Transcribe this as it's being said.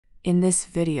In this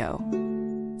video,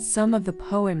 some of the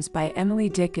poems by Emily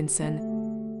Dickinson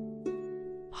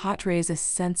portrays a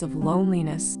sense of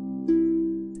loneliness,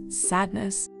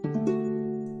 sadness,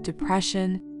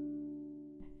 depression,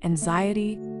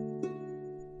 anxiety,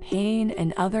 pain,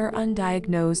 and other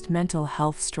undiagnosed mental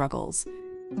health struggles.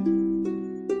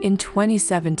 In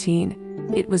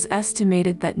 2017, it was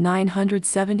estimated that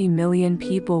 970 million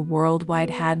people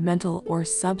worldwide had mental or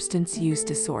substance use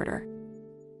disorder.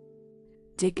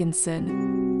 Dickinson,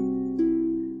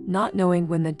 not knowing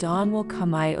when the dawn will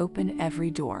come, I open every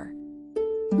door.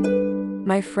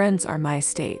 My friends are my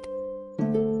state,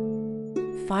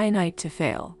 finite to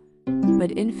fail,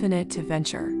 but infinite to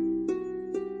venture.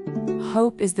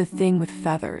 Hope is the thing with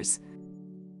feathers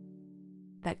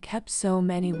that kept so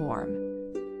many warm.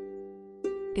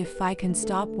 If I can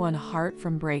stop one heart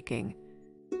from breaking,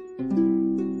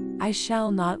 I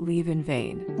shall not leave in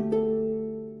vain.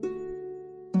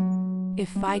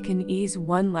 If I can ease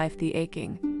one life the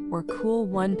aching, or cool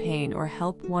one pain, or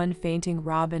help one fainting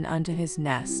robin unto his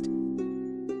nest,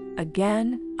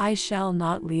 again I shall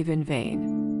not leave in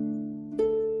vain.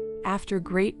 After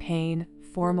great pain,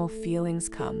 formal feelings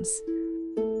comes,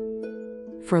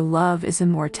 for love is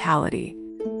immortality.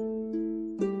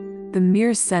 The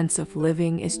mere sense of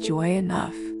living is joy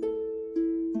enough.